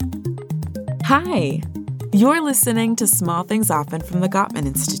Hi, you're listening to Small Things Often from the Gottman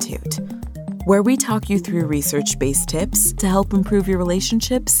Institute, where we talk you through research-based tips to help improve your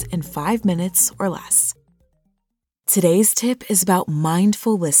relationships in 5 minutes or less. Today's tip is about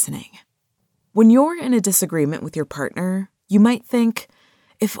mindful listening. When you're in a disagreement with your partner, you might think,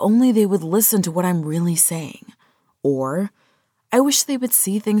 if only they would listen to what I'm really saying, or I wish they would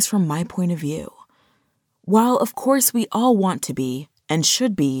see things from my point of view. While, of course, we all want to be and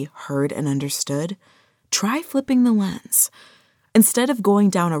should be heard and understood, try flipping the lens. Instead of going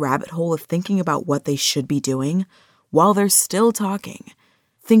down a rabbit hole of thinking about what they should be doing while they're still talking,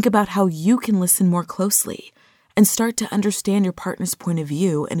 think about how you can listen more closely and start to understand your partner's point of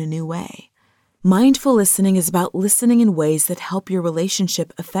view in a new way. Mindful listening is about listening in ways that help your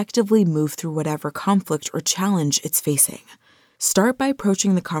relationship effectively move through whatever conflict or challenge it's facing. Start by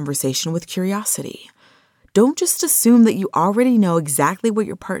approaching the conversation with curiosity. Don't just assume that you already know exactly what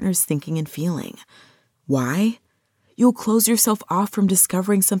your partner's thinking and feeling. Why? You'll close yourself off from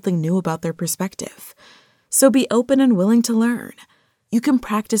discovering something new about their perspective. So be open and willing to learn. You can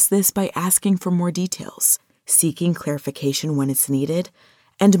practice this by asking for more details, seeking clarification when it's needed,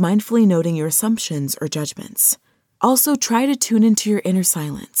 and mindfully noting your assumptions or judgments. Also, try to tune into your inner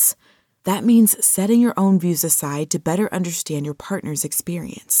silence. That means setting your own views aside to better understand your partner's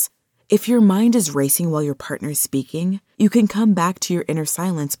experience. If your mind is racing while your partner is speaking, you can come back to your inner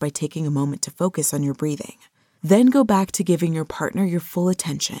silence by taking a moment to focus on your breathing. Then go back to giving your partner your full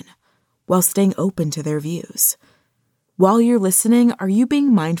attention while staying open to their views. While you're listening, are you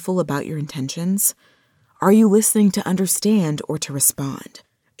being mindful about your intentions? Are you listening to understand or to respond?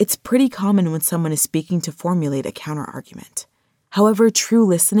 It's pretty common when someone is speaking to formulate a counterargument. However, true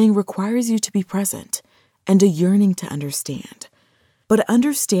listening requires you to be present and a yearning to understand. But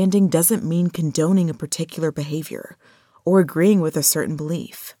understanding doesn't mean condoning a particular behavior or agreeing with a certain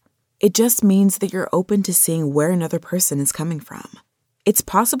belief. It just means that you're open to seeing where another person is coming from. It's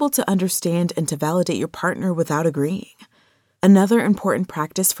possible to understand and to validate your partner without agreeing. Another important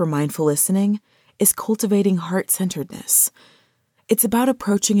practice for mindful listening is cultivating heart-centeredness. It's about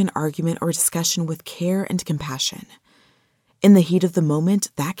approaching an argument or discussion with care and compassion. In the heat of the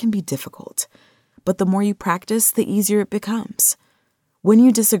moment, that can be difficult, but the more you practice, the easier it becomes. When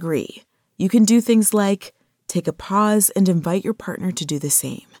you disagree, you can do things like take a pause and invite your partner to do the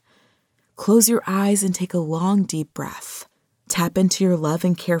same. Close your eyes and take a long, deep breath. Tap into your love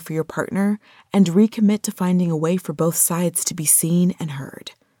and care for your partner and recommit to finding a way for both sides to be seen and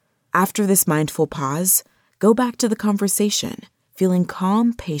heard. After this mindful pause, go back to the conversation, feeling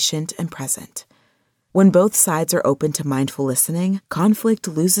calm, patient, and present. When both sides are open to mindful listening, conflict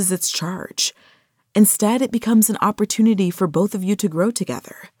loses its charge. Instead, it becomes an opportunity for both of you to grow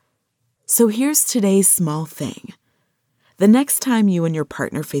together. So here's today's small thing. The next time you and your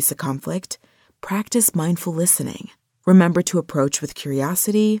partner face a conflict, practice mindful listening. Remember to approach with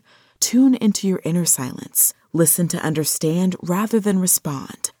curiosity, tune into your inner silence, listen to understand rather than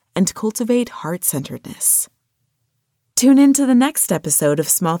respond, and cultivate heart-centeredness. Tune in to the next episode of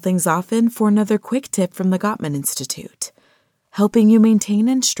Small Things Often for another quick tip from the Gottman Institute, helping you maintain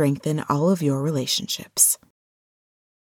and strengthen all of your relationships.